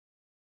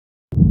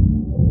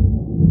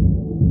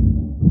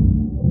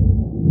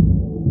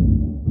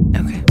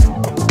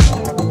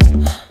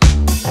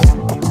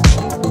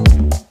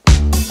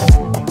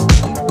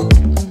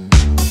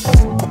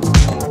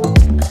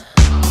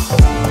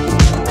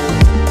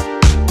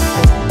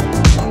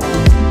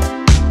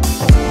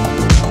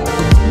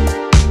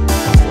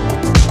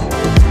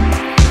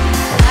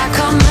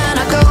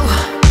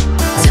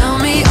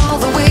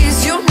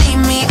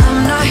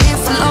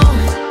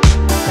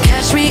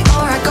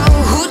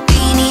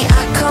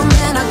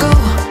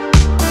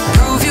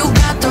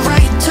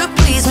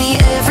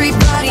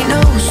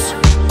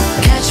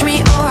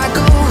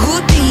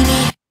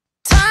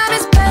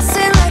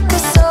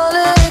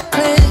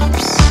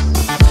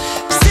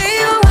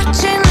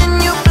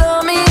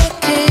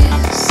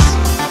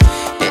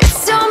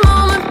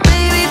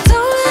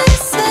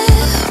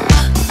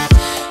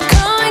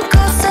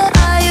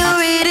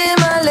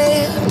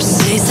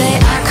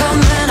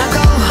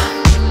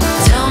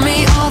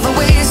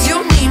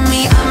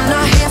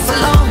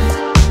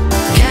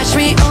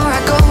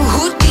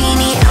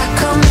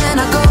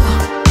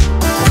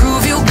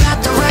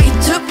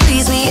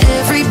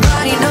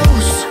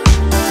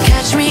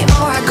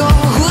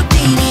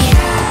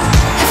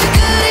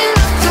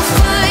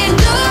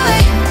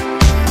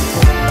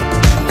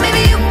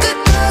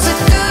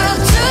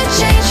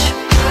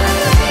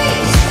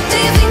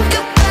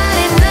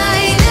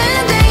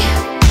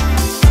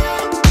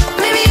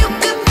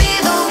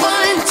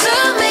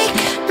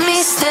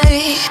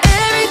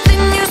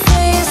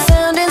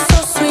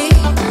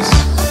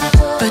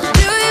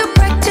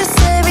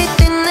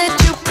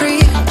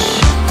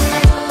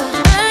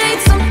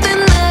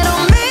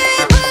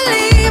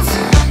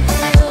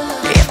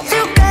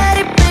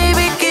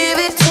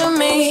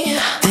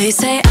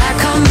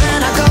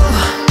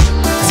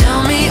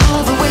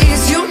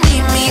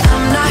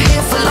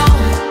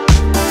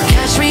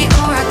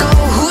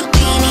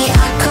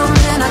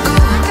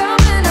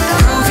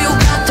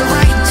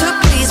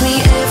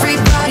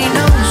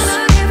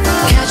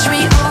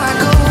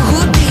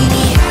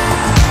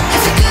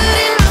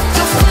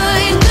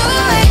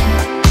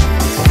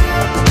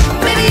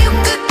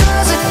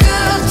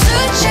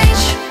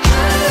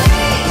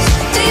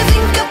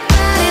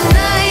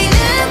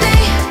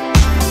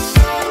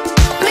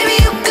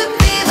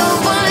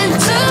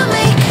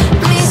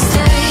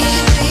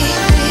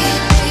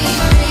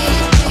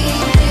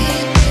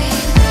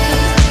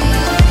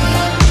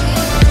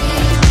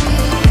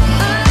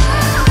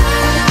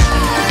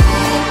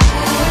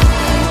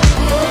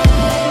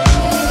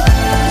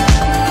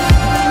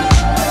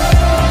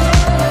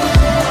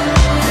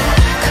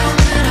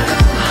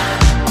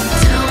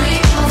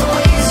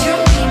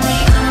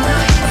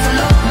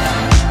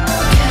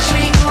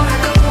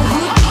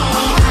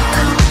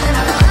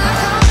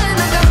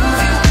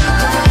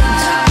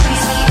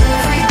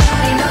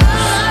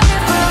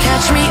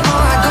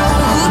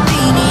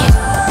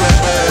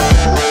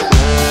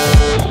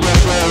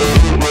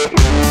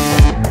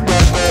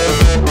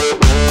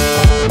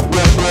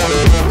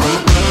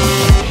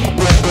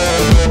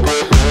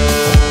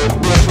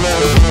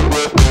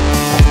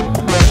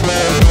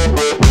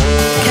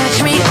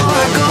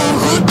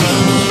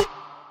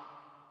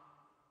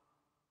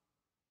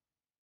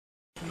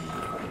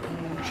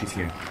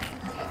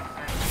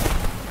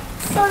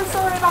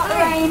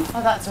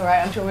Oh, that's all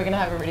right. I'm sure we're going to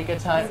have a really good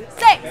time. 6,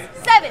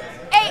 7,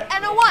 8,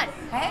 and a 1.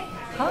 Hey.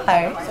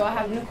 Hi. So I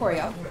have new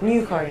choreo.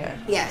 New choreo.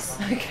 Yes.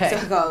 Okay. So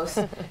it goes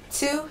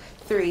 2,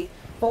 3,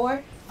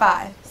 4,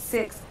 5,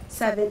 6,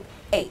 7,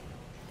 8.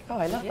 Oh,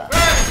 I love that.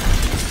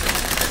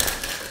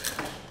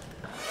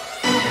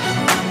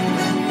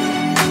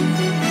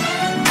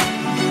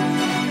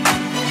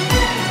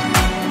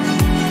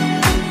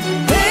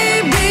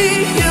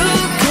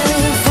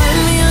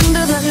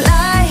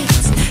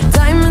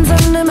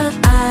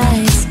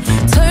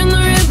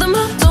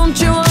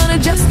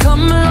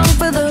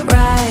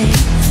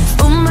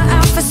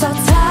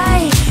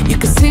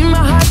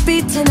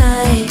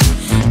 Tonight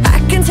I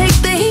can take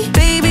the heat,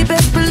 baby,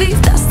 best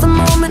believe that's the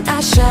moment I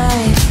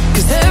shine.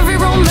 Cause every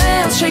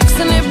romance shakes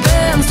and it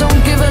bends,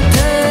 don't give a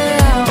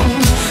damn.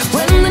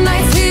 When the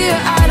night's here,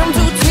 I don't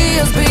do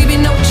tears, baby,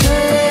 no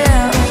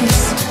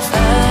chance.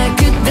 I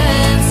could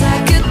dance,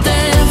 I could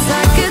dance,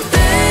 I could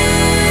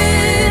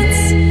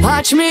dance.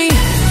 Watch me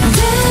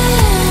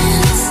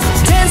dance,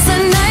 dance the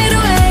night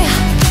away.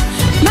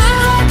 My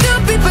heart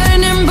could be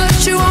burning, but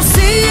you won't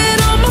see it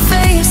on my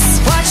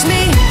face. Watch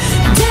me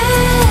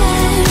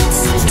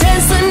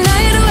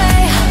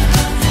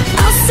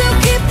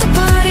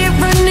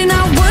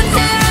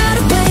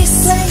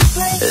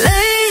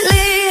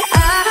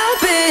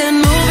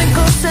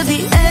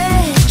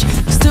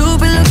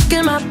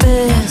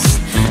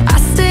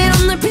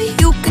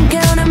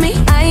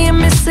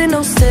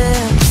no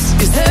steps.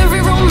 Cause every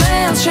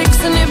romance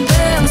shakes and it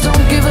bends,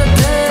 don't give a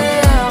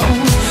damn.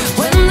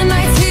 When the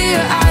night's here,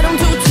 I don't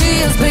do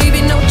tears,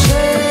 baby, no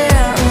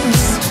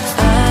chance.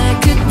 I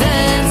could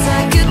dance,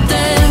 I could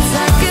dance,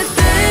 I could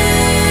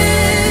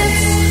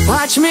dance.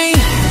 Watch me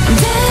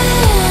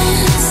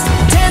dance,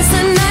 dance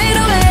the night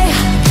away.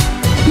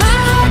 My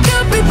heart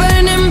could be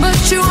burning, but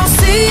you won't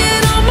see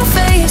it on my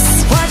face.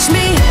 Watch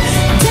me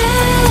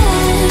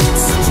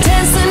dance,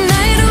 dance the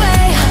night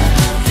away.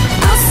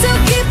 I'll still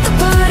keep the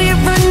party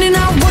running, I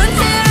won't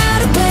get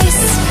out of place.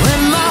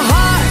 When my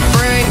heart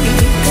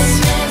breaks,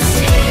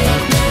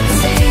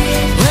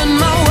 when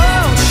my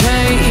world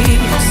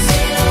shakes,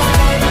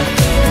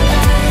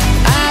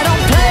 I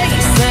don't play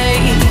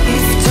safe,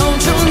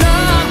 don't you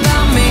know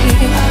about me?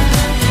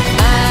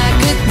 I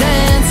could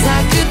dance,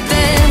 I could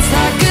dance,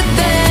 I could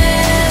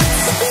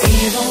dance.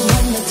 Even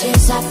when the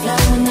tears are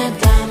flowing, they're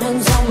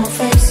diamonds on my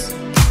face,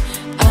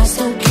 I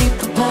still keep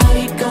the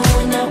party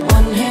going, I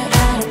won't get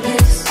out of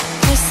place.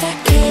 Yes, I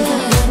can. Even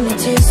when the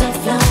tears are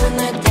flowing,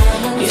 they're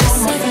diamonds on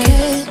my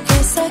face.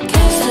 Yes, I can.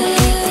 I still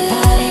keep the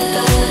party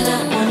going, I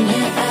won't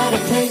get out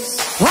of place.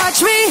 Watch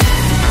me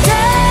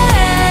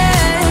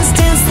dance,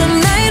 dance the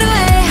night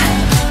away.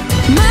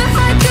 My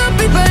heart could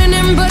be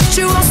burning, but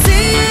you won't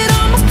see it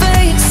on my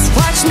face.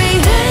 Watch me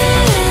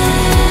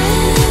dance,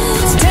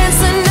 dance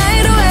the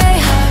night away.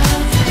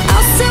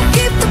 I'll still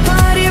keep the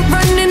party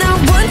running, I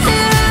won't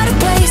get out of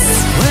place.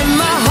 When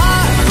my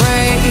heart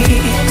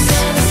breaks,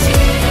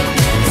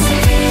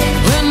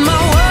 when my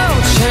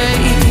world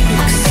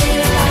shakes,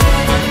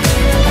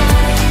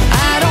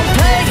 I don't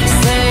play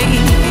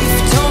safe,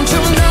 don't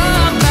you know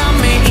about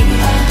me?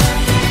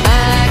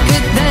 I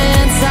could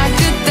dance, I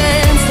could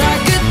dance, I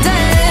could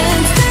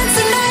dance, dance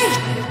the night.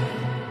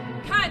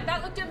 Cut! That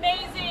looked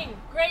amazing!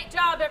 Great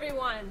job,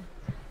 everyone!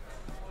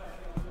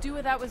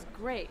 Dua, that was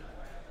great.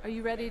 Are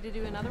you ready to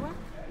do another one?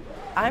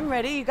 I'm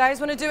ready. You guys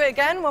want to do it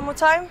again? One more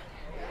time?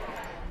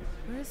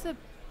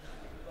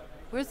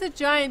 Where's the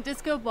giant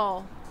disco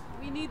ball?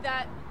 We need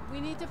that. We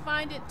need to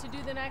find it to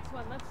do the next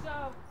one. Let's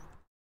go.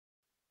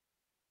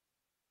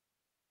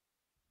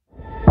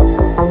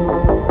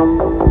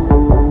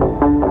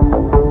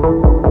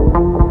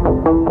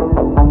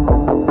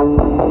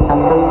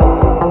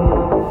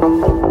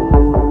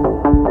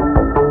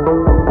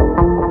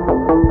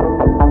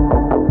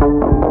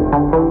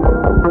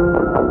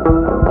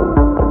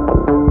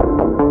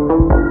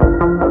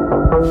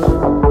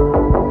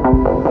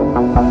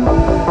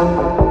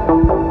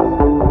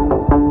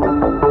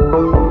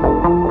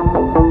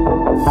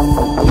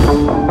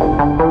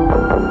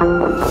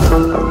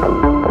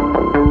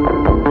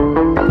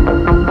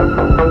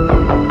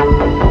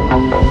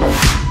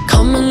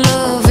 Common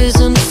love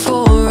isn't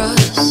for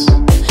us.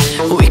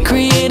 We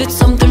created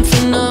something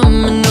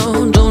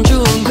phenomenal. Don't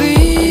you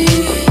agree?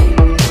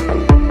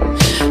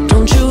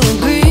 Don't you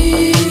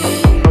agree?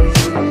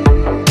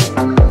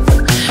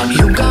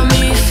 You got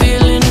me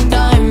feeling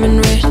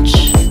diamond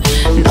rich.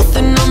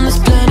 Nothing on this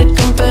planet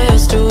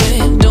compares to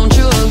it. Don't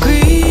you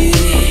agree?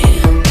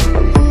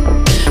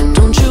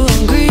 Don't you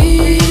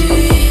agree?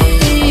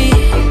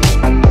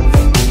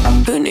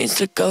 Who needs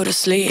to go to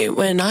sleep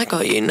when I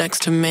got you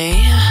next to me?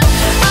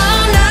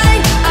 All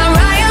night I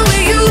ride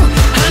with you.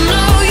 I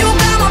know you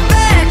got my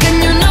back, and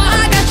you know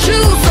I got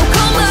you. So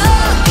come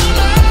up,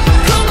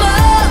 come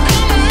up,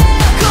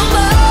 come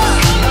up.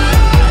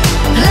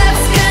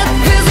 Let's get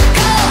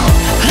physical.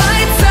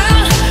 Lights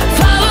out,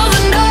 follow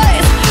the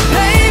noise.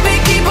 Baby,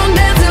 keep on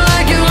dancing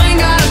like you ain't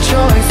got a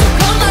choice. So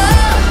come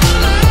up,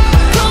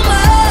 come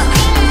up,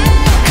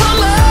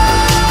 come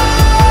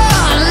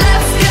on.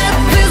 Let's get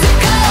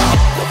physical.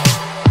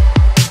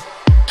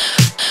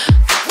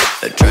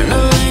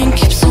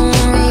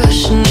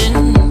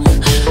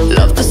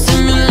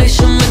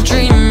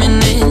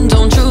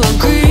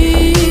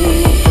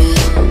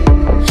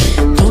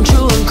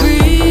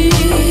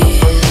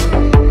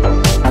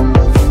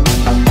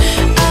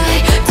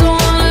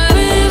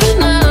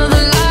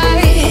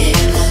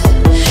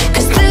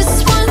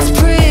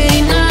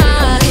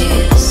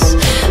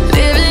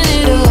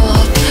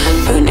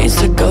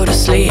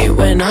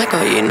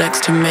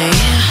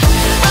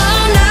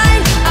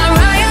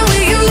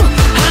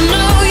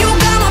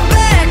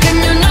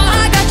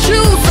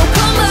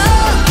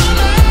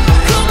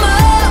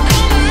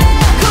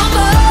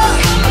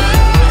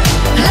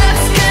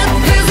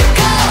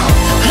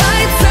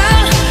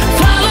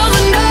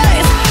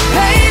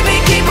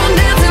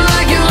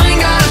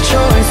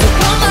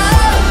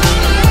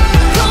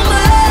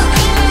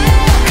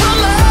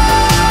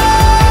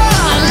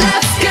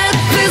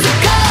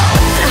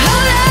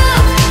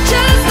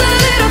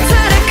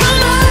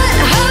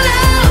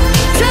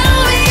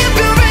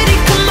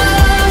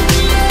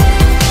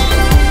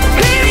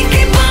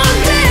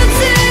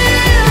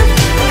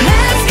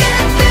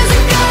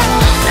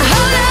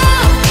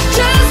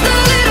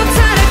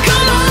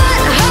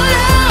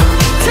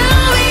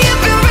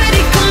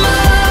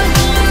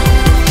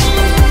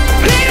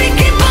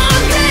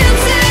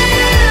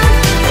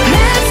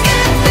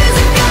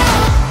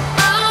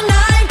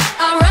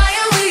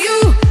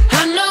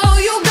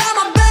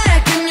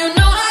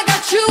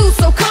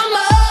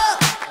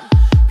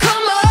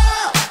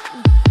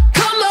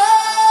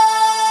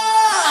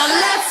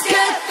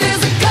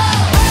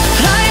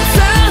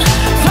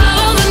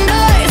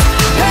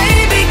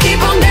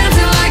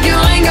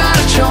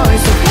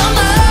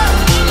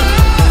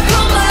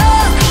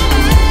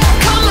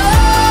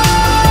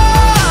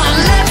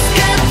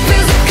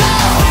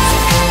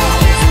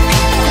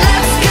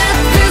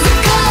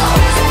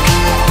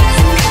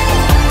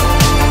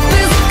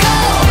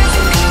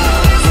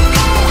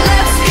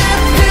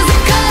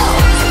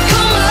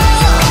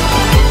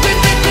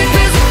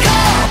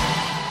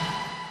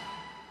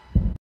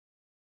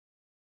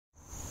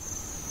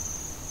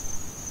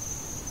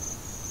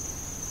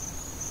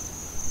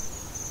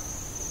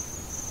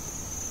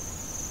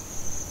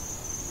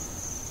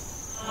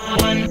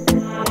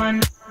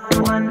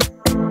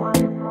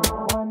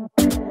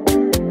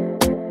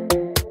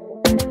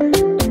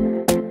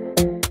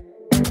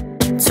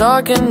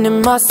 Talking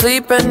in my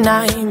sleep at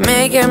night,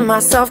 making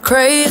myself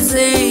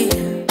crazy.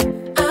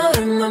 Out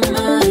of my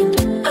mind,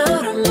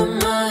 out of my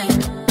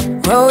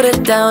mind. Wrote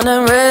it down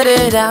and read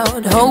it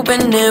out,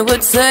 hoping it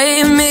would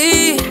save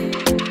me.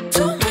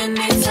 Too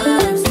many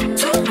times,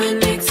 too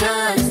many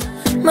times.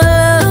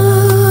 My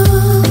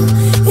love,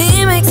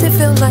 he makes it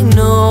feel like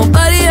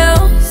nobody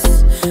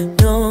else,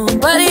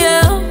 nobody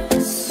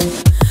else.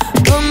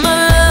 But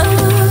my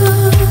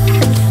love,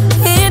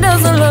 he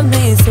doesn't love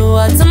me, so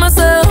I tell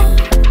myself,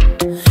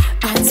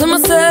 to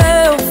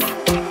myself.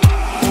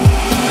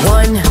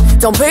 One,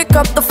 don't pick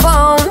up the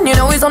phone, you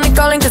know he's only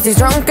calling cause he's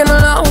drunk and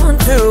alone.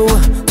 Two,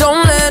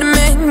 don't let him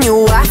in,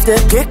 you have to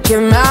kick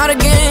him out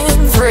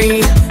again.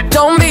 Three,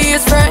 don't be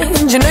his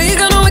friend, you know you're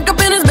gonna wake up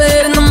in his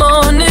bed in the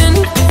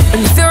morning.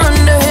 And if you're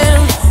under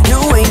him, you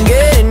ain't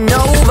getting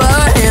over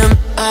him.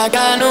 I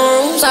got no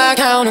rules, I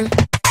count him.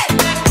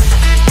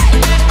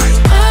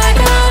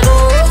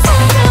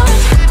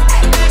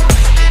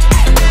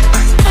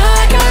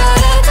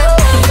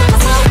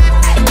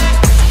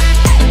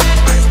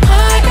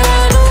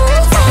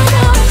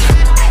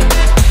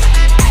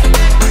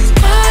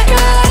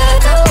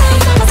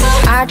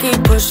 I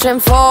keep pushing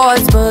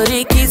forwards, but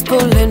he keeps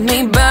pulling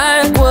me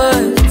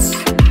backwards.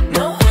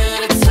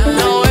 Nowhere to turn,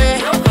 nowhere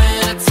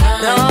to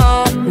turn.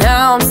 No.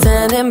 Now I'm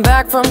standing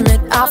back from it,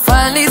 I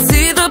finally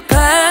see the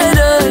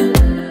pattern.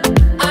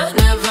 I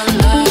never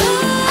loved,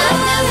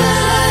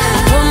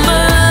 but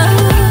my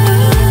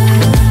love,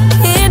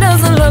 he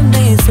doesn't love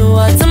me, so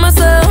I tell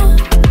myself,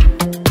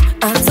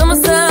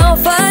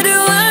 I do.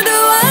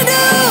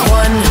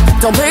 One,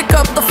 don't pick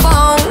up the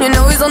phone, you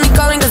know he's only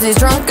calling cause he's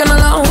drunk and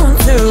alone.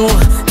 Two,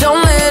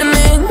 don't let him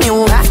in,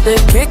 you have to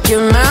kick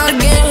him out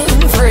again.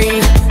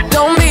 Three,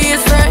 don't be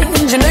his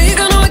friend, you know you're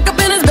gonna wake up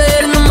in his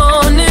bed in the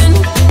morning.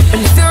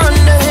 And if you're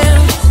under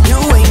him, you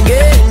ain't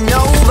getting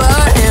over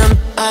him.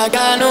 I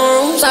got no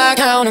rules, I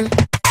count him.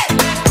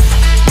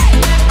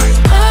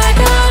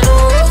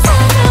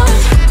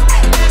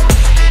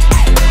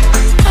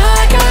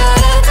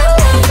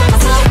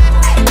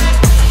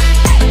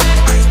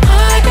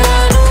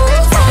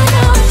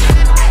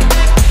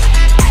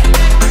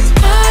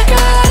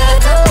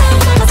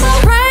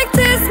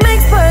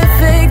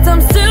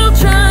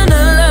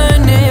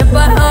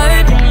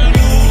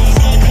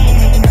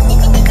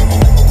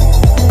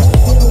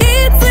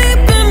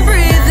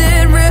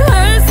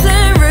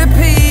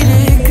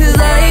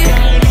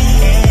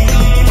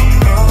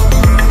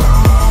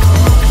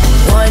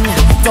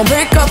 Don't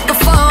pick up the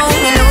phone,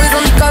 you know he's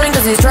only calling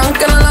cause he's drunk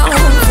and alone.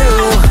 Two,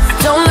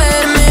 don't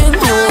let him in,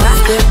 you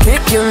have to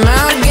kick him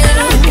out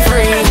again.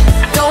 Three,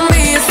 don't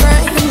be his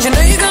friend, you know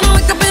you're gonna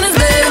wake up in his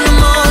bed in the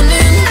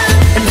morning.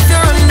 And if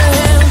you're under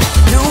him,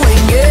 you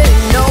ain't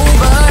getting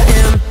over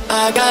him.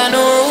 I got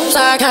no rules,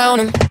 I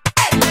count him.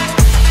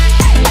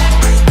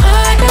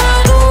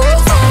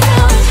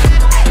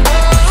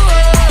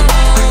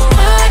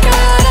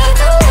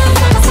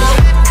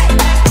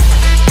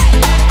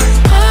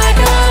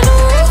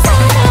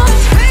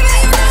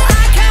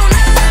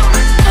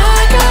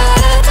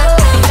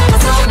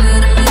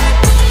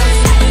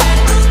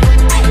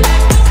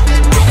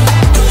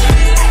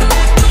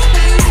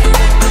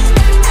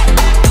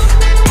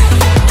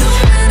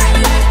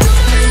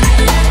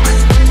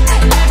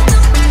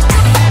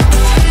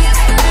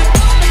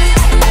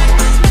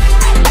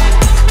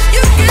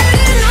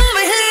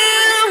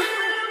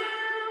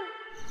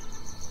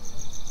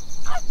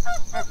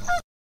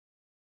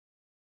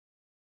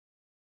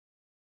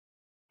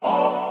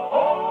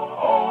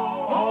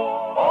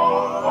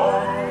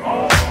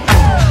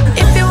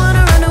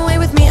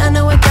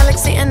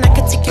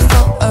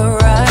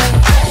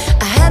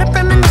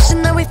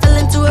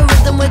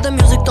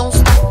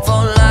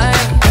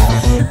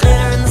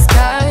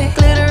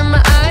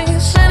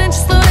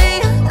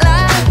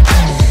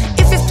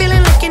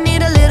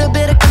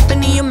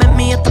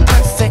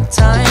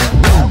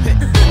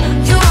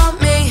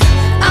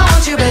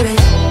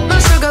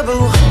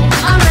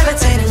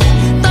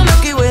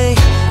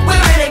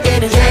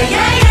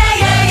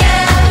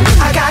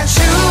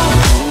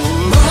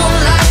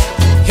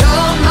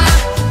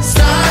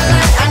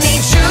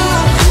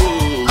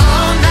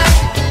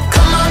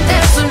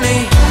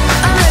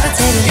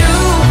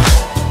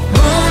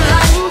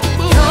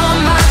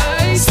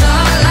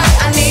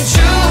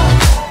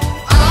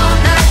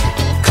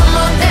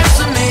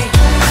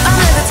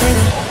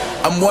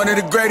 One of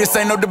the greatest,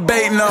 ain't no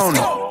debating on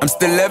it. I'm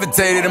still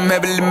levitated, I'm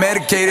heavily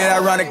medicated.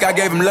 Ironic, I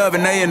gave him love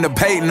and they end up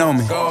hating on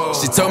me.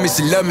 She told me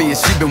she loved me and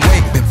she been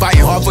waiting. Been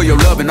fighting hard for your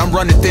love and I'm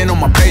running thin on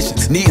my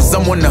patience. Needing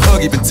someone to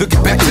hug, even took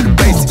it back to the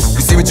basics.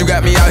 You see what you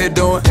got me out here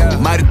doing?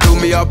 Might've threw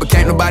me off, but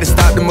can't nobody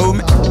stop the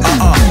movement.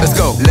 Let's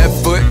go. Left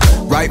foot,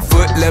 right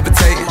foot,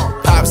 levitating.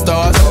 Pop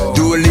stars,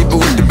 do a Lipa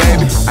with the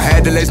baby. I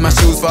had to lace my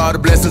shoes for all the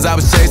blessings I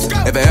was chasing.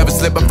 If I ever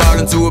slip, I fall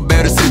into a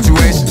better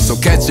situation. So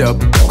catch up,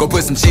 go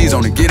put some cheese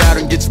on it, get out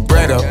and get your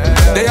bread up.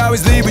 They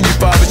always leave when you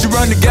fall, but you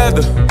run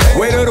together.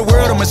 Weight of the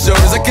world on my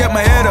shoulders, I kept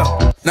my head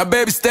up. Now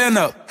baby, stand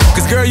up,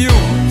 cause girl, you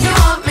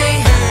want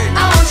me,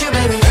 I want you,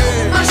 baby.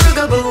 My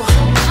sugar boo,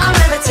 I'm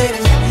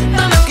levitating.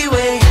 The Milky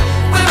Way,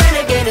 we're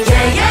renegade.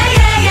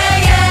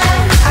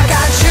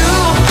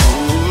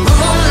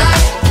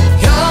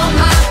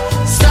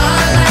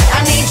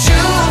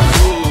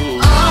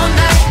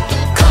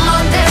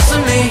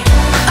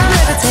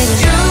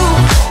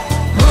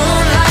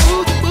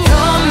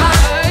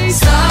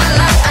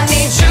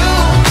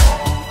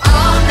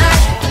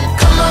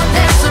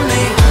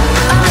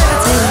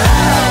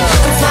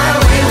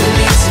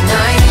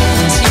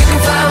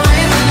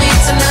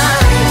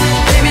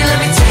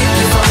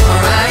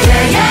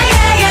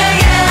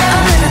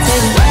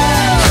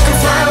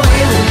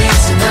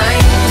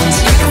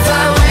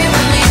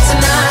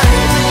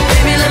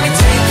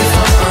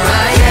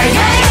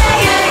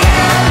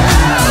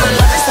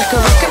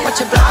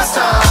 watch it blast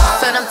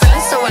off. And I'm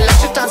feeling so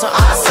electric, dance on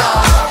our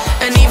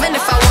off. And even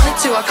if I wanted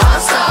to, I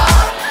can't stop.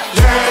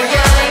 Yeah,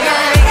 yeah,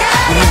 yeah,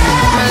 yeah.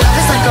 My love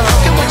is like a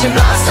rocket, watch it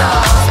blast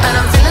off. And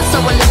I'm feeling so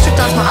electric,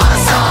 dance my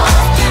ass off.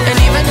 And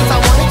even if I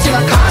wanted to,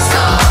 I can't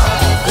stop.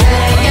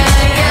 Yeah, yeah,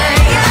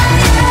 yeah,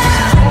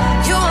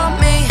 yeah. You want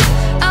me,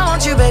 I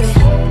want you, baby.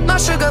 My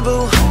sugar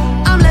boo,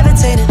 I'm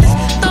levitating.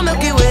 The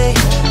Milky Way,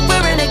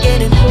 we're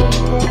renegading.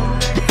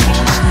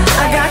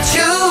 I got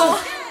you,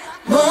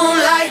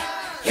 moonlight,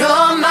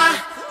 you're my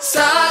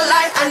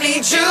starlight. I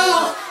need you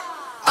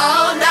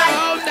all night.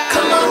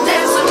 Come on,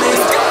 dance with me.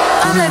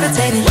 I'm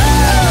levitating.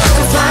 You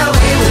can fly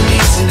away with me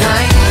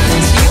tonight.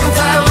 You can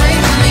fly away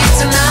with me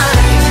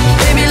tonight.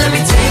 Baby, let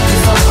me take you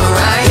for a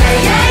ride. Yeah,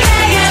 yeah,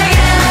 yeah, yeah,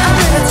 yeah. I'm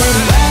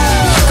levitating.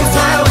 You can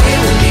fly away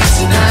with me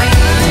tonight.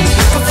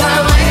 You can fly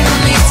away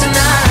with me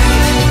tonight.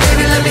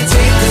 Baby, let me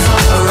take you for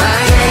a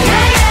ride. Yeah,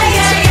 yeah, yeah,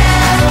 yeah,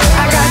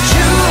 yeah. I got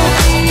you,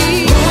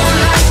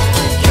 moonlight,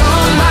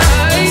 you're my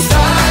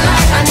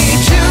starlight. I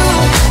need you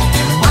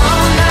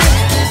all night.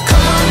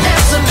 Come on,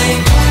 dance with me.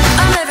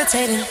 I'm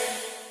levitating.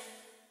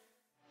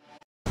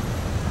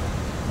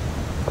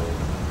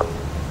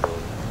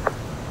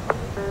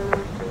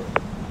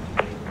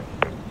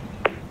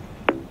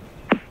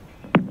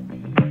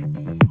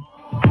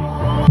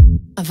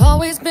 I've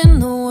always been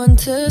the one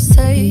to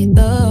say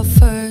the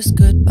first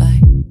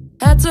goodbye.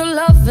 Had to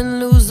love and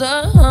lose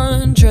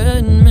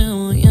 100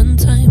 million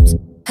times.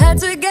 Had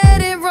to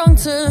get it wrong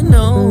to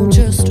know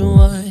just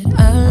what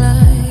I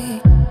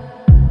like.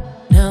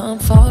 Now I'm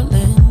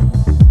falling.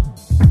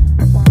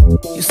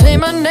 You say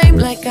my name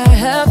like I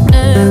have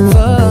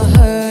never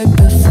heard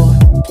before.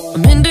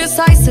 I'm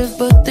indecisive,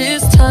 but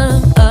this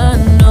time I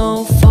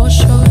know for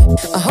sure.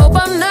 I hope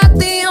I'm not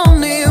the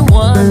only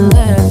one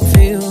that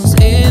feels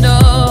it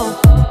all.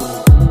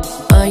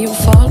 Are you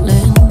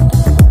falling?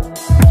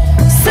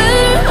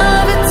 Center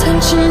of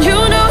attention, you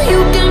know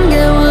you can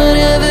get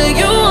whatever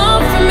you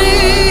want from me.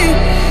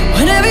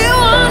 Whenever you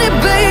want it,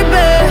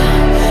 baby.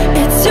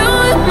 It's you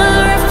and my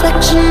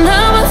reflection.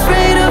 I'm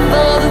afraid of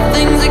all the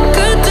things it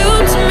could do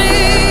to me.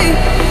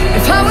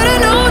 If I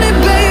would've known it,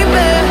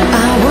 baby,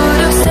 I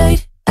would've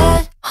stayed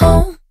at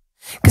home.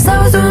 Cause I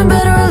was doing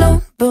better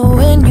alone. But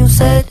when you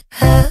said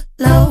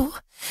hello,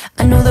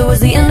 I knew that was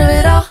the end of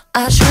it all.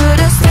 I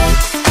should've stayed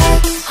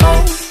at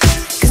home.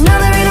 Cause now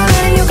there ain't no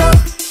letting you go.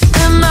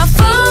 Am I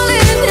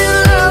falling in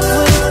love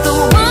with the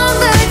one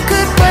that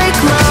could break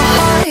my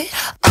heart?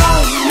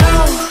 Oh no,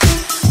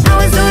 I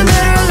was doing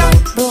better alone.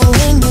 But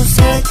when you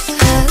said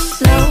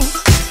hello,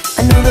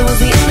 I knew that was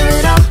the end of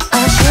it all.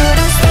 I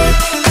should've stayed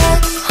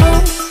at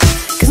home.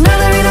 Cause now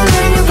there ain't no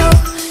letting you go.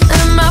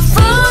 Am I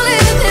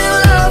falling in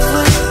love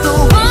with the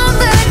one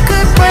that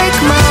could break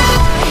my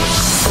heart?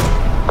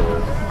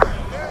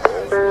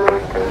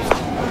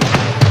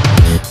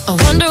 I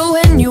wonder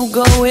when you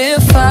go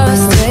if I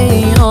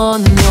stay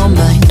on your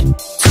mind.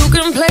 Two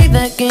can play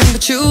that game,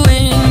 but you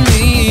win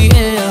me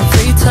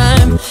every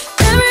time.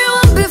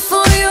 Everyone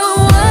before you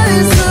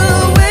was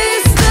a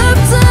waste of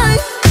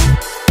time.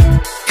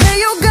 Hey,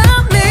 you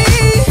got me.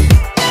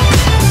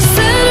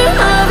 Center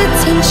of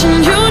attention,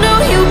 you know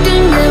you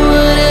can get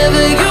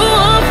whatever you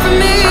want from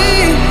me.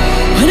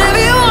 Whenever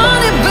you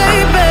want it,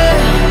 baby.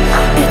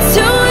 It's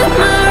you and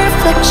my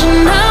reflection.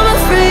 I'm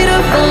afraid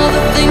of all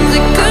the things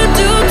it could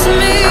do to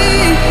me.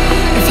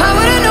 If I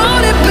would've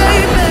known it,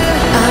 baby,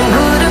 I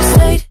would've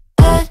stayed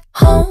at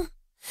home.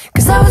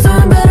 Cause I was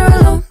doing better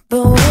alone.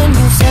 But when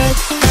you said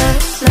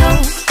hello,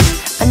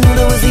 I knew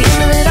that was the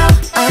end of it all.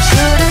 I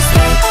should've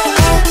stayed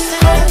at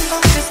home.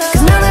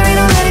 Cause now there ain't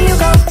no letting you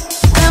go.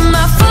 Am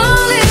I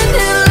falling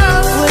in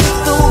love with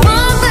the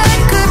one that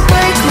could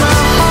break my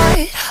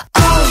heart?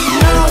 Oh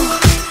no,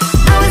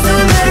 I was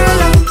doing better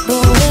alone.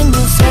 But when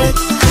you said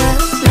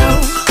hello,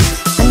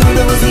 I knew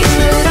that was the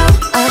end of it all.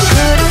 I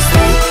should've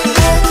stayed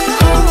at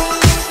home.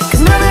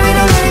 Cause now there ain't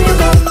no letting you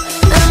go.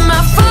 Am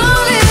I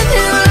falling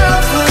in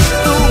love with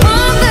the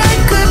one that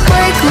could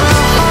break my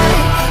heart?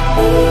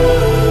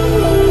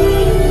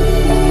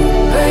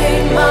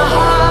 Break my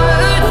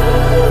heart.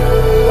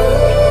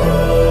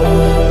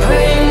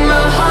 Break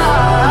my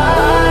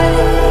heart.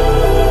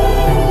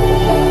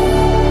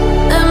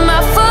 Am I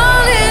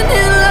falling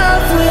in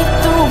love with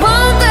the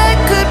one that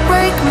could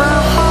break my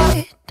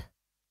heart?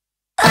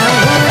 I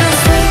would've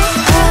stayed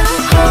at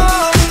home.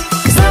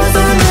 Cause I was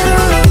doing better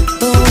alone.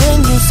 But when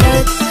you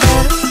said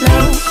hello,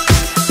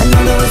 I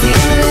knew that was the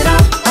end of it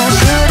all. I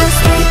should've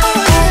stayed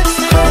at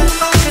home.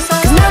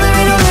 Cause now there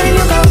ain't no letting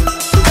you go.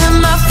 Am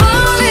I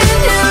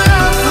falling in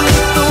love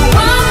with the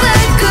one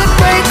that could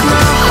break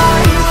my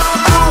heart?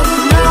 Oh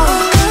no,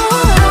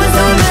 I was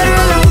doing better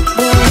alone.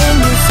 But when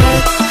you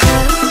said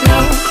hello,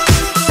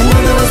 I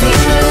knew that was the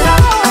end of it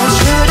all. I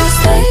should've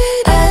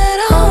stayed at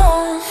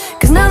home.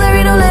 Cause now there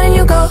ain't no letting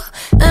you go.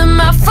 Am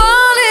I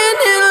falling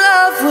in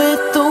love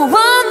with the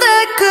one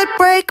that could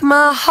break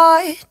my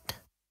heart?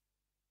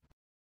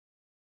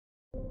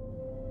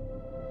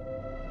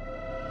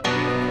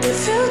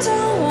 If you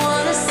don't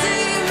wanna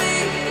see me,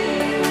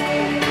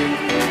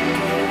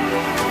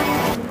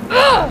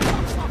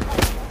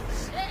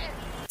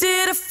 dear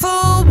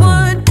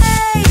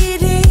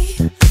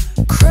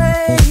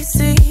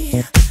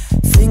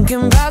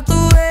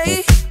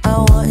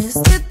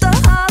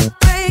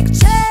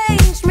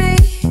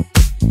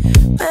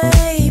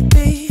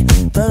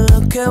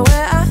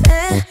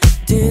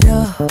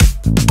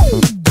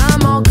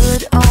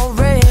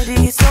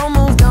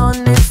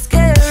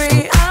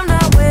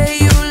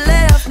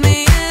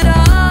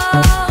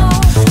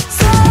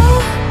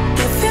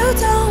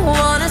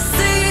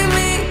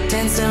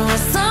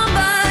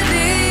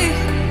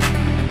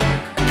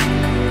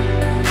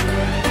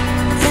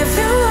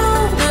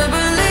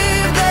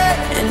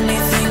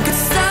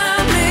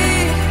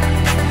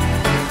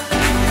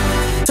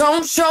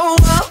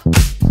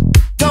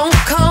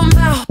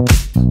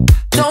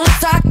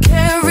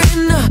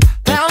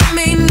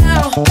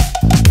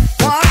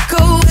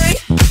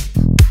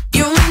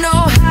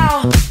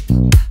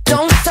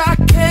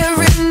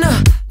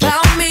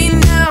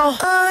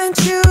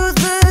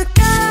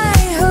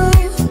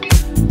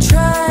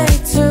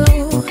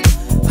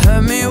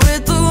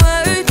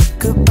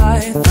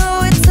goodbye.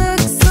 Though it took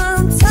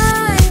some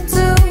time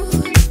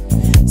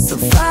to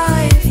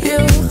survive you,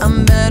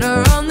 I'm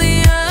better on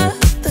the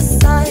other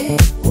side.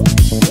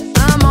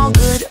 I'm all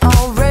good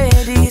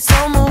already,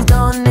 so moved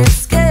on, it's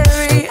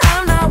scary.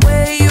 I'm not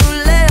where you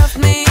left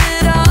me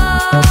at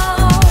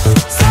all.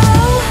 So,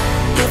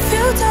 if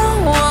you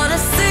don't wanna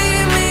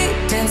see me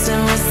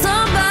dancing with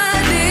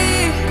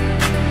somebody,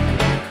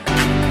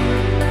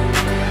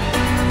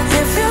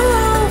 if you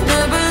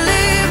wanna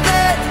believe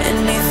that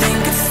anything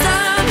could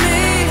stop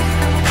me,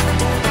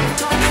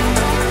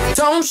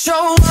 don't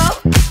show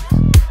up,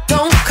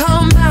 don't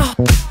come out,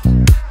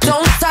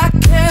 don't start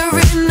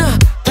caring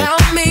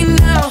about me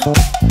now.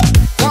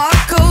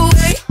 Walk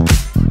away,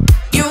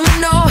 you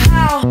know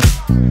how.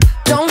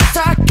 Don't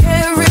start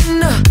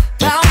caring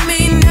about me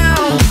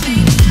now.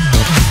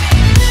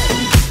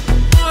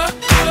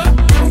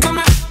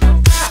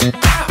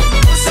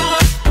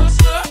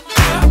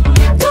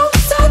 Don't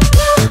start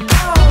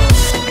now.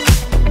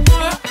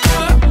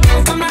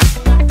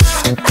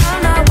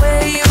 I'm not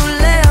where you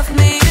left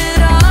me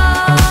at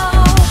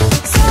all.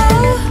 So,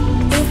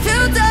 if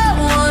you don't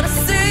wanna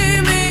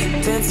see me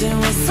dancing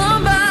with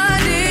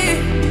somebody,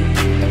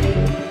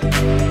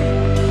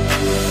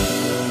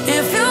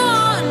 if you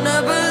wanna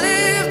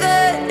believe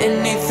that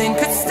anything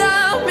could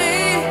stop me,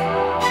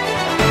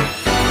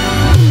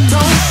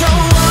 don't show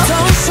up,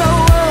 don't show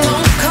up,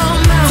 don't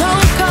come out,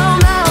 don't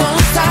come out,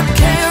 don't stop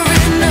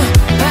caring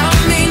about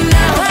me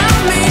now,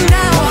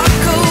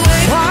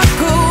 walk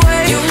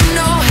away, you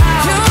know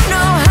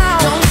how,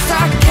 don't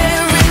stop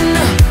caring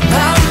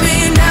about me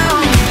now.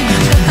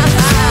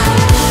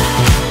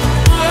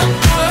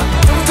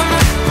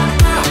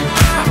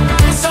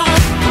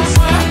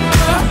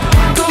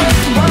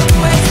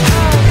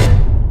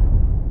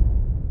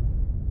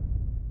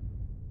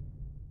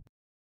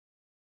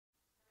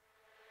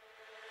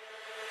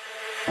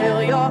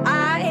 Feel your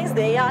eyes,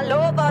 they all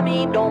over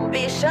me. Don't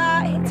be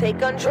shy, take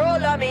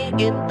control of me.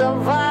 Get the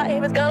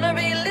vibe, it's gonna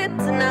be lit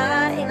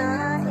tonight.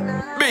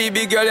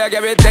 Baby girl, you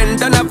give me 10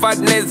 ton of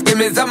fatness, give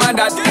me some of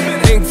that.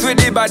 Thinks with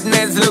the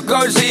badness, look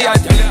how she at.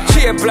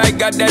 Shape like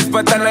goddess,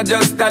 but I'm not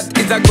just that.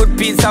 It's a good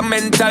piece of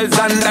mentals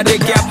under the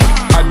cap.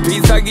 A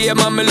piece of game,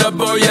 I'm love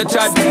how you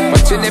chat.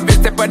 Watching every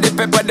step of the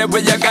paper, the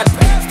way you got.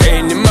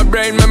 Staying in my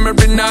brain,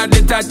 memory not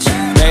detached.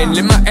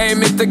 Mainly my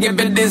aim is to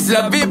give you this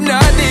love. If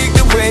not, dig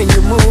the way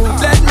you move.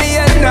 Let me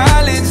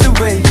acknowledge the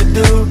way you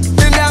do.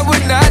 Then I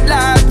would not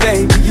lie,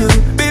 baby, you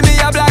beat me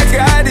up like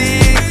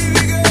Scotty.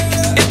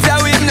 It's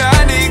how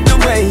hypnotic the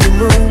way you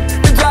move.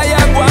 That's why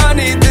I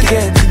wanted to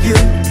get to you.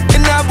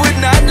 And I would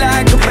not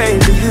like to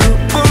baby you.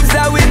 Moves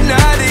how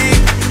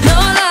hypnotic. No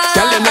lie,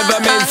 Girl, you never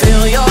meant to.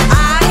 Feel your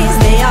eyes,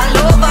 they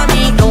all over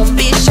me. Don't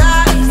be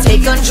shy,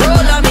 take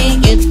control of me.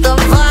 Get the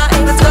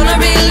vibe, it's gonna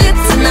be lit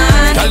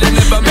tonight. Girl, you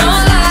never meant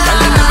to. Girl,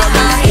 you never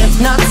meant to.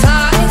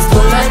 Hypnotized,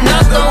 pull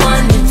another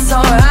one, it's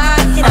alright.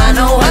 I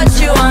know what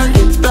you want.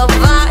 Get the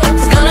vibe,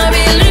 it's gonna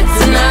be lit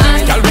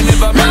tonight. Girl, we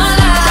never meant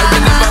to. Girl, we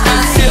never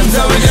meant to. Seems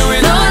how we do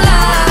it. No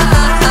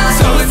lie,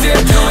 So is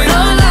it doing?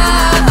 no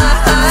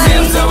lie.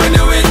 Seems how we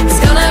do it. It's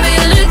gonna be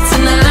lit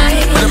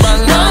tonight. With a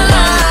bang, No bang,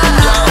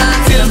 bang.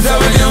 lie, Seems how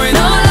we do it.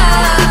 no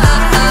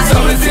lie. So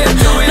is it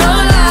doing? No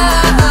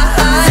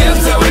lie,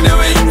 Seems how we do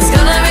it. it's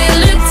gonna be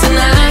lit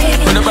tonight.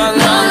 With a bang,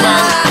 bang,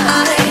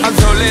 bang. I'm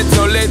so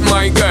lit,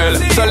 my girl.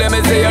 So let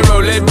me say you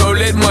roll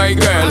it, my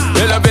girl.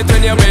 You love it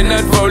when you bend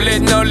and roll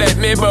it. Now let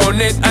me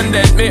bone it and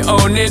let me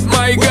own it,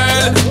 my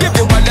girl. Give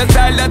you all the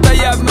style that I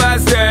have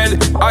mastered.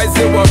 I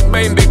say what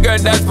baby girl,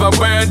 that's my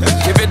word.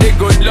 Give it the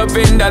good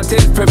loving that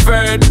is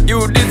preferred.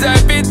 You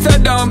deserve it, so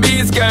don't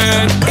be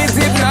scared. It's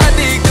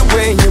hypnotic the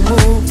way you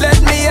move. Let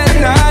me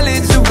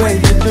acknowledge the way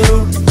you do.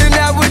 Then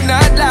I would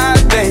not lie,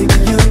 baby,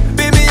 you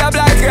beat me up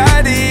like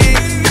Scotty.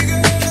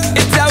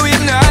 It's how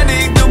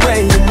hypnotic the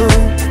way you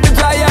move. That's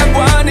why I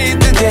wanted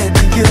to get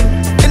to you.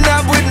 And I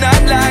would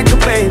not like to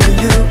baby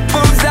you.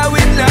 Moves how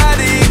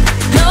hypnotic.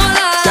 No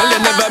lie. Girl, you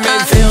never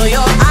meant to. Feel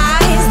your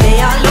eyes, they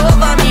all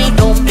over me.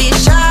 Don't be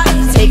shy,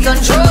 take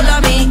control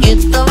of me. Get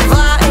the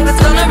vibe, it's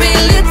gonna be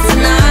lit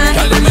tonight.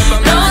 Girl, you never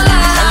No meant to.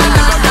 Girl, you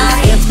never meant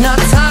lie,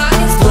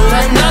 hypnotized, pull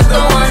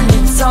another one.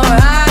 It's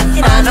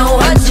alright, I know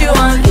what you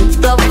want. Get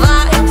the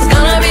vibe, it's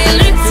gonna be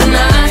lit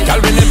tonight. Girl,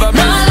 we never No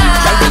meant to.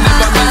 Girl, we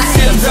never meant to.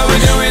 Seems how we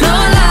do it. No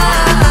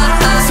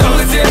lie, So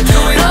is it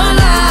doing? no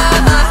lie.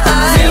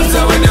 Seems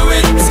how we do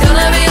it. It's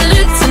gonna be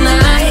lit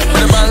tonight.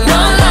 With a bang, No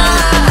bang,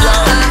 bang.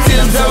 lie,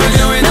 Seems how we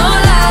do it. no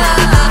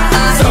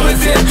lie. So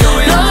is it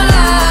doing? No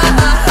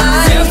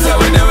lie, Seems how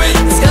we do it.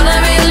 it's gonna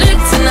be lit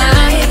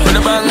tonight. With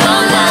a bang,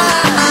 bang, bang.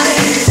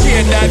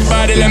 Shake that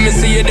body, let me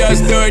see you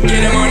just do it.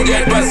 Get him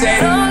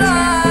 100%.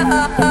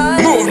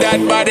 Move that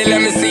body,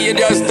 let me see you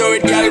just do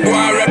it. Girl, go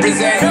and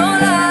represent.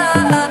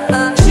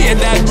 Shake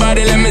that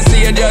body, let me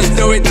see you just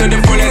do it to the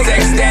fullest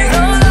extent.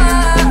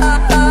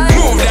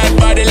 Move that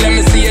body, let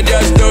me see you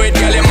just do it.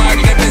 Girl, you're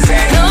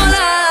magnificent.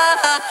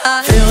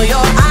 Feel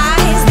your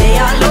eyes, they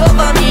all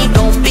over me.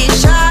 Don't be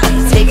shy,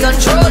 take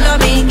control of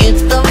me. Get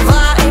the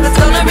vibe, it's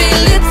gonna be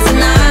lit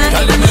tonight.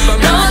 Girl, you never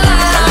No meant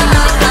to.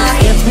 lie,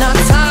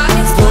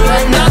 hypnotized, pull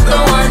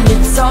another one.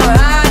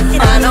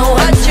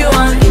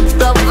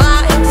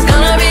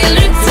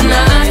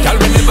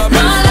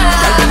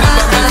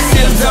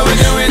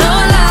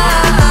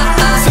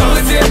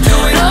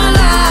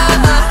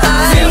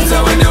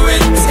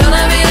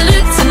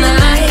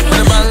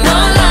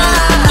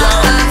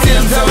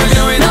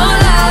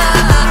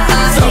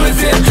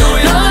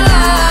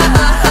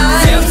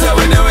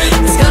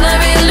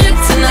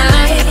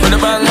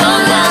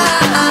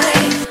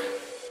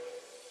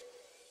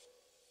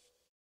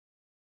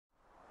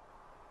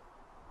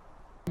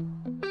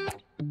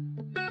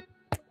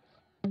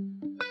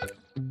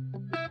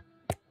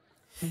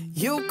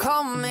 You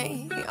call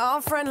me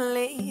all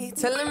friendly,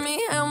 telling me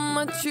how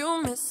much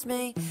you miss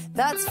me.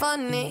 That's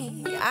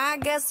funny, I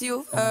guess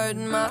you've heard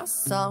my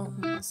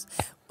songs.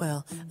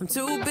 Well, I'm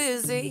too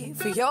busy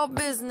for your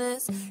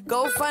business.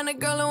 Go find a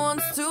girl who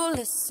wants to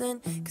listen.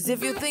 Cause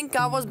if you think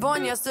I was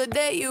born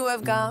yesterday, you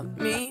have got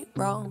me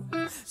wrong.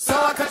 So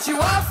I cut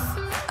you off,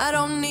 I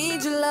don't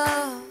need your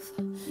love.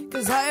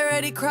 Cause I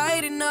already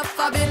cried enough,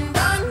 I've been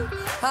done,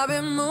 I've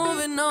been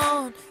moving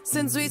on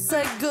since we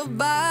said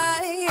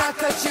goodbye. I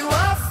cut you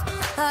off,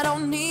 I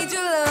don't need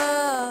your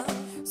love.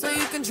 So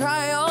you can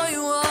try all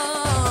you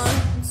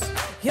want.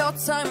 Your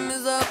time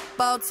is up,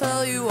 I'll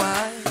tell you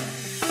why.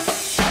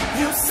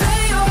 You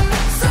say you're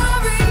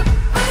sorry,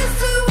 but it's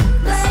too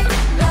late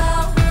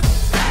now.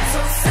 So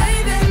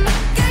save it,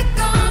 get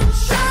gone,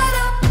 shut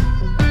up.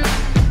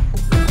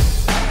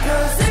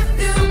 Cause if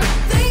you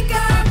think I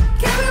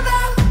care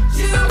about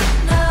you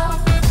now,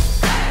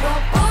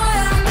 well boy,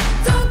 I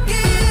don't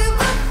give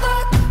a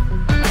fuck.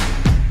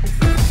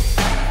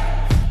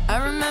 I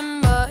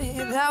remember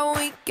that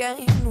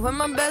weekend when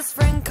my best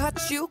friend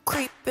caught you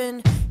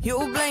creeping. You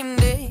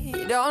blamed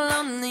it all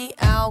on the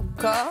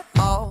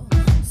alcohol.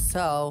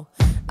 So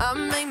I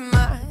made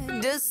my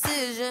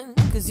decision,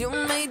 cause you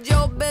made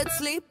your bed,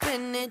 sleep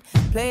in it.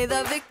 Play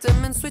the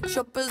victim and switch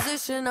your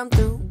position. I'm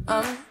through,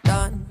 I'm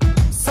done.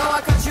 So I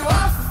cut you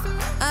off,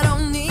 I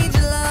don't need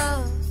your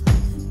love.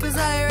 Cause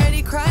I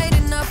already cried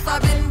enough,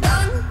 I've been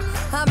done,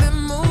 I've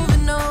been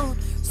moving on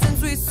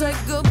since we said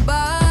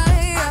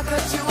goodbye. I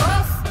cut you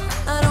off,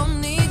 I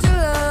don't need your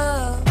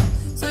love.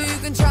 So you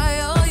can try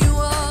all you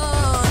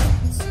want.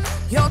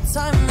 Your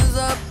time is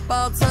up,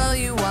 I'll tell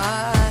you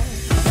why.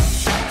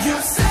 You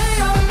say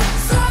you're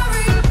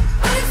sorry,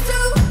 but it's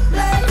too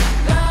late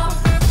now.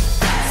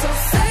 So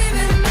save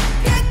it,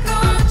 get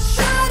gone,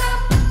 shut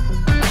up.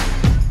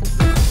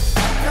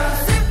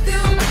 Cause if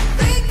you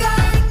think I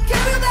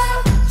care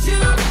about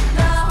you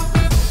now,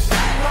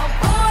 well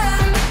boy,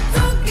 I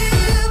don't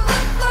give a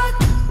fuck.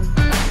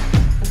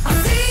 I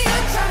see you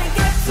trying to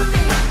get to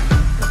me,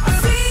 I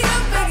see you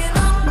begging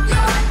on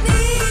your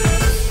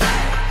knees.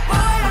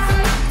 Boy, I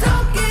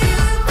don't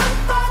give a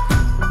fuck.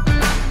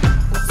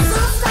 So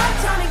stop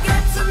trying to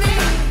get to me,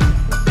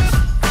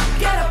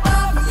 get up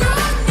off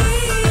your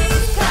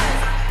knees. Cause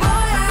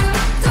boy, I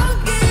don't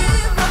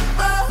give a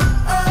fuck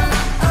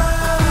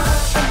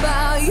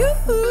about you.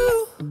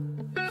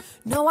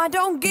 No, I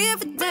don't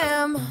give a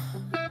damn.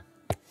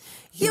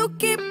 You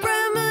keep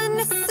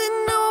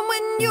reminiscing on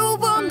when you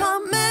were my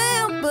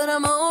man, but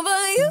I'm over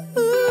you.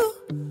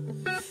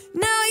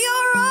 Now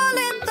you're all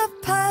in the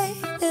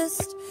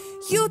past.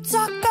 You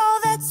talk all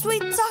that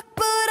sweet talk,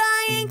 but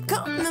I ain't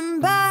coming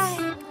back.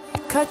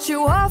 Cut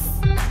you off,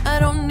 I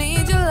don't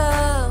need your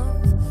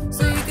love.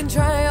 So you can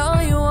try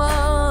all you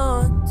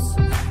want.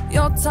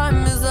 Your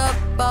time is up,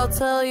 I'll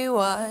tell you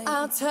why.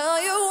 I'll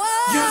tell you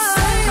why. You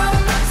say you're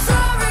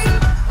sorry,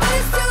 but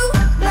it's too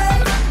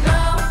late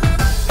now.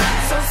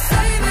 So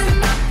save it,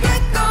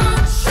 get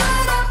gone,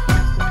 shut up.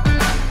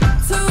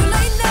 Too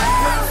late now.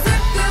 Cause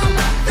if you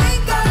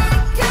think I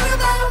care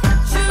about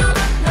you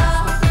now,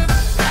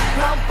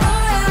 well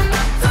boy, I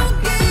don't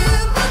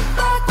give a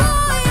fuck.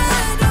 Boy,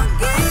 I don't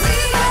give a fuck. I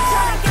see you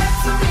trying to get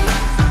to me,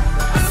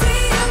 I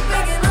see you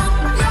begging on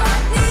your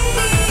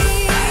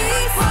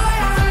knees. Boy,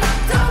 I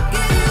don't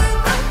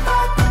give a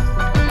fuck.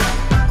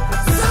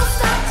 So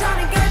stop trying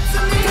to get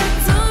to me,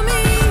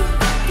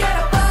 get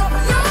up off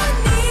your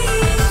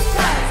knees.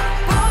 Cause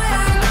boy,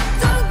 I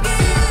don't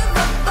give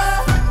a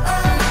fuck.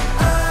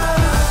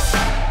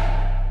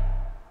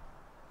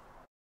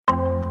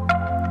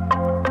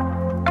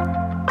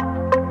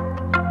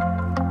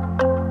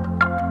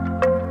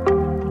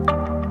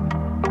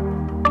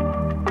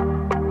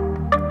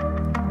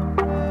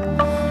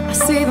 I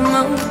see the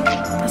moon,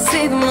 I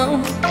see the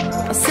moon,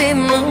 I see the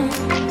moon.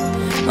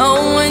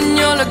 Oh, when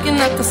you're looking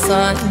at the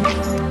sun.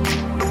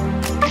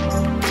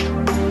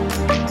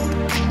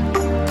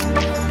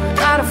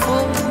 Not a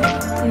fool,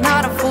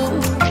 not a fool,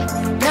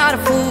 not a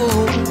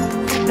fool.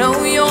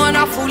 No, you're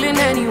not fooling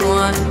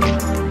anyone.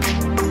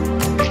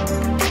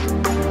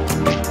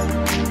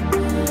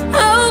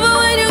 Oh, but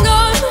when you're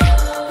gone,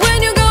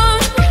 when you're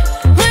gone,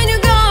 when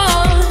you're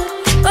gone,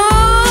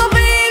 oh,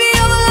 baby,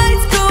 all the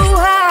lights go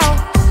out.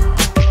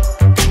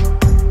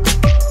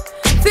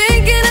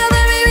 Thinking of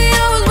that, baby,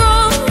 I was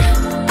wrong,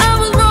 I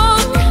was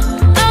wrong,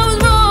 I was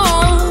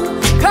wrong.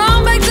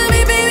 Come back to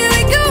me, baby,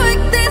 we can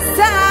work this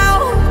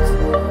out.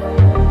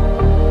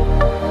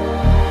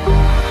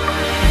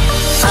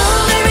 Oh,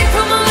 baby,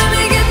 come on, let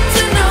me get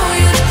to know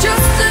you.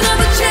 Just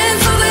another chance.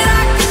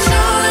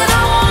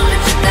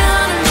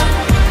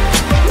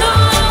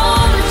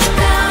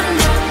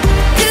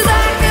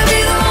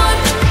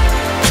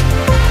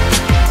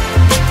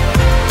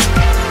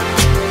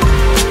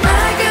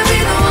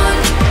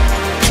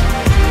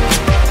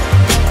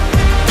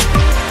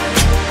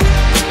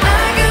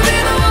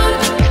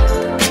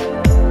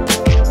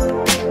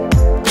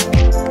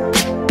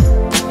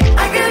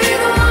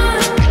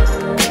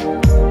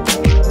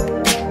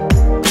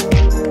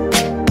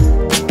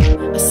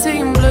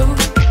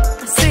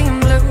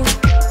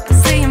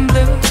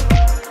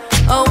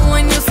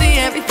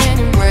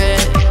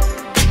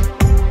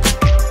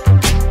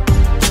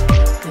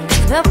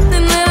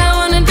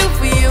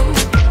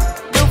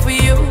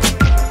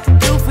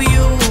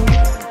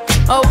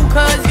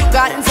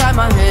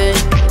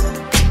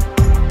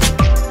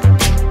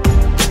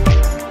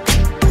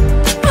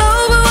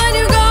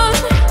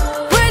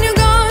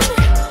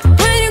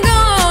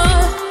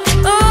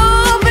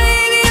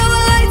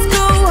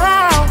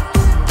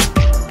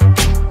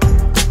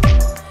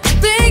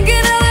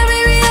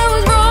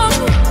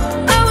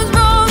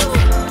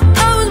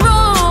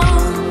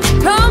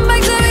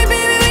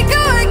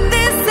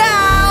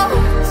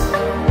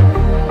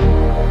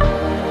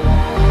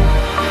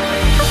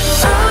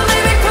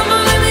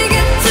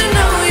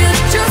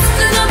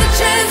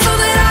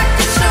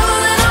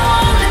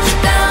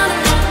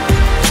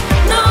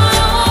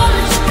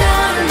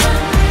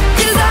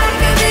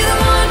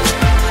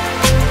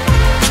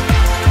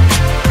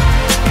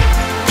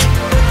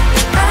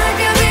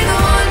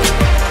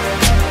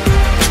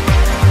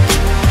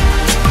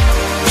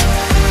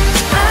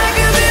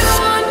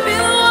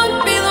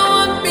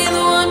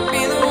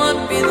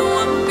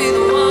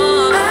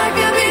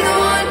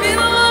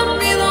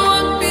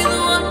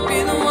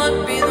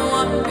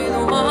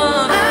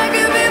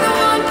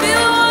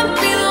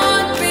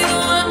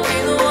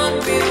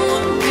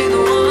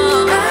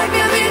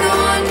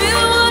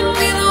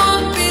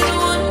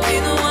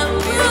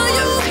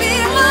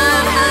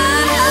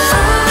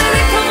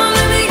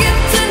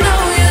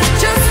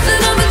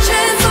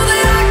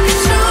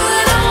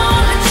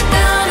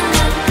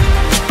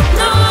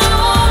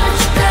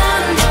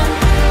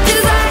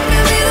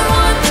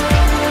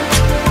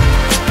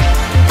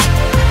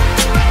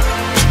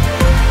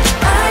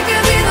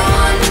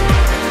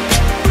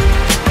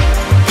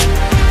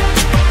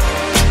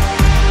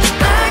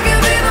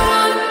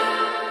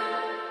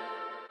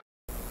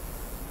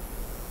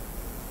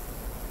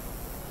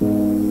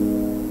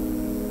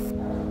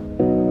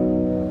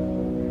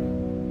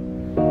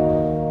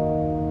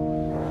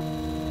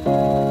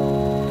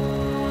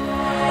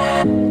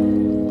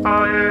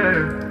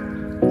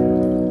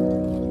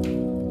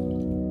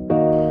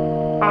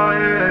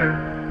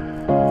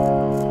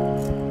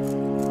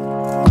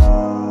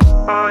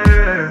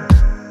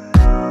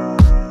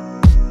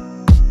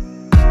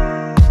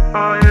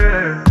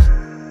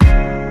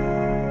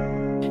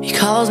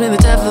 calls me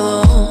the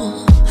devil.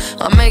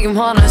 I make him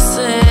wanna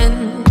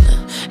sin.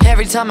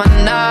 Every time I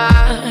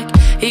knock,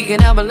 he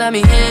can help but let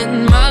me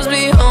in. Must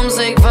be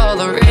homesick for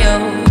the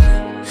real.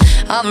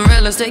 I'm the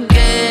realest it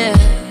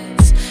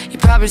gets. You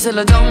probably still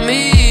adore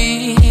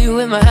me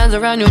with my hands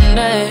around your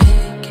neck.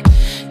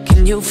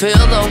 Can you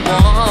feel the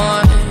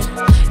warmth?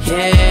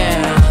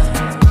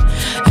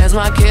 Yeah. As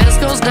my kiss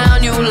goes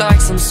down, you like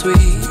some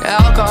sweet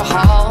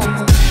alcohol.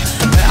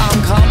 Where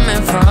I'm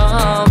coming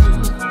from,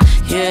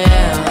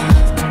 yeah.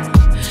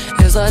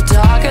 There's a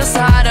darker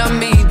side of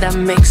me that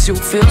makes you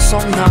feel so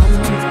numb.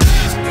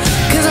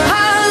 Cause I'm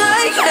high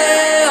like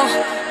hell,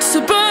 so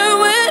burn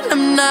when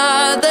I'm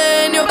not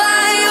there and you're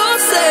by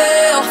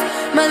yourself.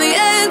 Man, the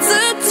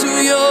answer to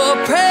your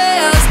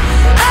prayers,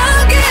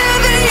 I'll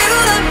give you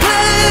that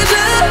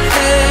pleasure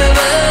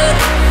heaven,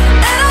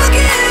 and I'll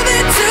give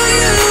it to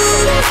you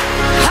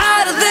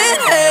hotter than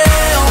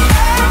hell,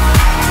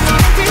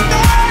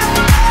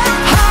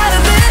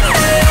 hotter than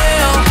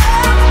hell.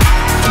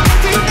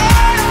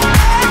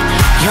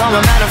 You're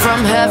my manna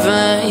from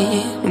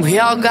heaven, we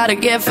all gotta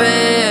get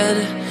fed.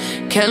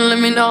 Can't let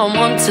me know I'm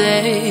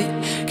wanted,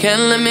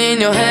 can't let me in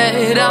your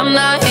head. I'm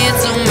not here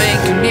to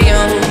make you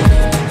kneel,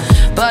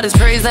 but it's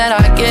praise that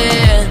I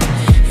get.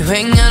 You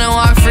ain't gonna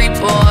walk free,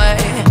 boy,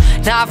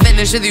 not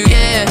finished with you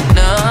yet,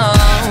 no.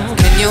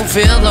 Can you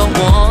feel the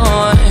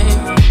warmth?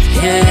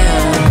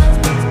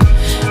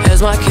 Yeah.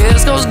 As my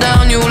kiss goes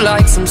down, you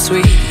like some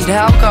sweet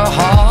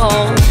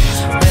alcohol.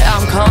 Where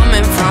I'm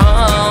coming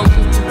from,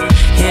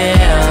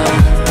 yeah.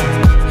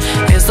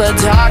 It's the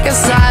darker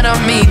side of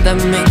me that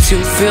makes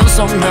you feel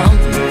so numb.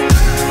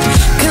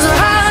 Cause I'm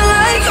high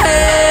like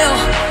hell,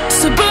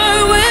 so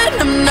burn when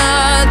I'm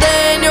not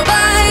there and you're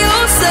by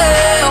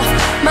yourself.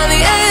 Man,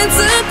 the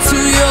answer to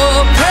your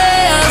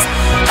prayers,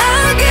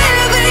 I'll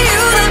give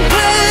you that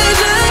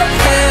pleasure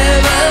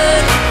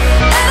heaven,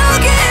 and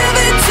I'll give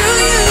it to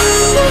you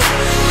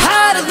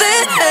hotter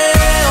than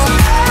hell,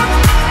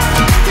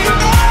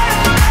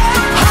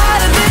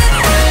 hotter than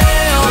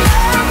hell.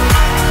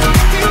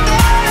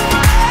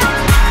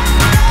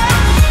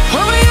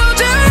 When we hold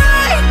you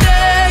right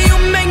there, you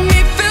make me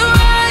feel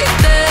right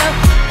there.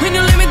 When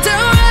you lay me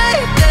down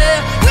right there,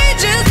 we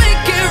just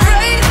make it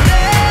right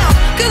there.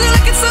 Cause I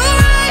like it so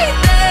right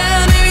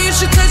there. Maybe you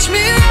should touch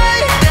me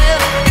right there.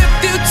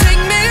 If you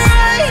take me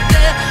right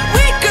there,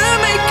 we could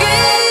make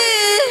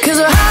it. Cause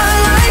we're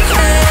high like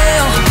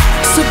hell,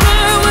 so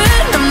burn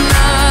when I'm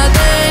not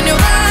there and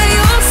you're by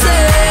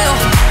yourself.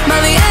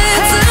 Man, the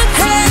answer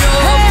to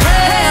your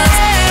prayers,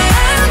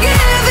 I'm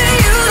giving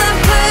you that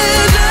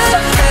pleasure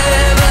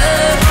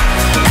heaven,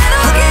 and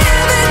I'll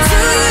give it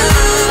to you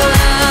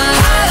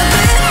hotter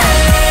than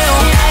hell,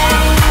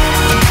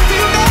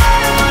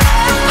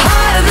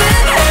 hotter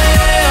than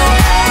hell,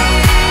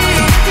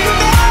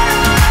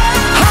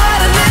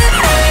 hotter than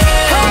hell,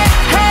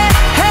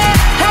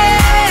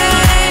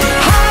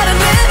 hotter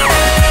than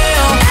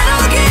hell, and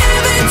I'll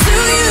give it to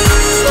you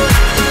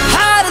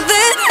hotter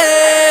than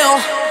hell.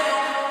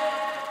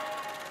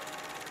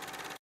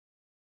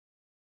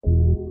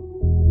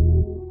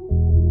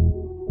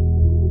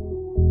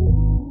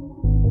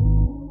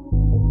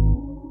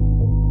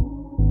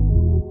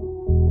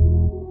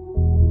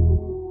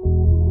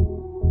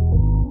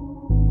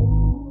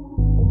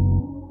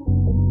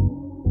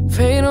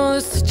 Fatal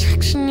this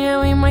attraction,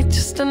 yeah, we might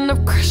just end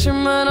up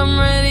crashing, but I'm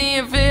ready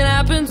if it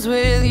happens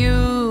with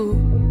you.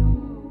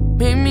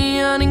 Meet me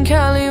out in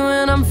Cali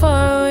when I'm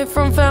far away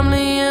from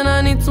family and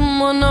I need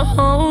someone to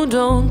hold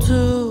on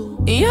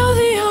to. You're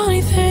the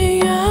only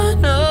thing I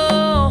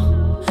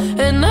know,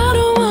 and I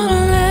don't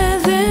wanna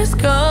let this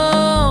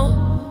go.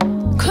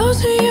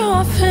 Close to you,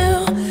 I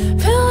feel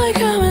like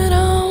I'm at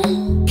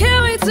home.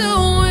 Can't wait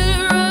till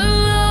we're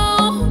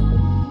alone.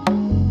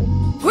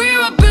 We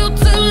were built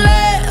to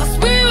last,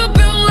 we were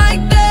built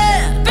like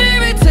that.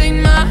 Baby, take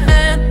my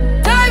hand,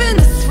 dive in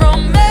this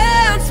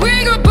romance. We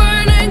could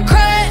burn and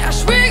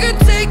crash, we could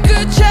take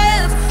a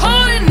chance,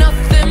 holding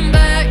nothing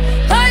back,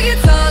 like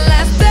it's our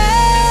last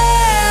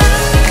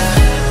dance.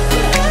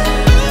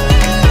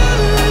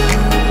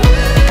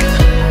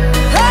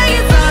 Like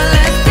it's our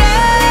last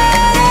dance.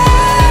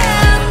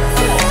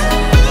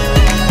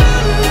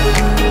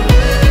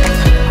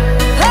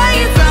 Like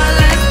it's our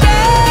last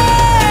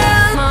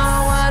dance. My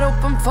wide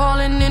open,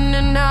 falling in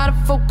and out of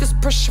focus,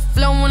 pressure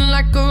flowing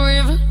like a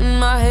river in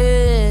my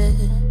head.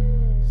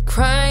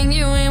 Crying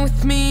you in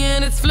with me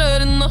and it's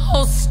flooding the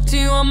whole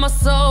city while my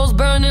soul's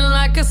burning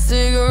like a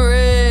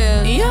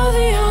cigarette. You're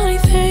the only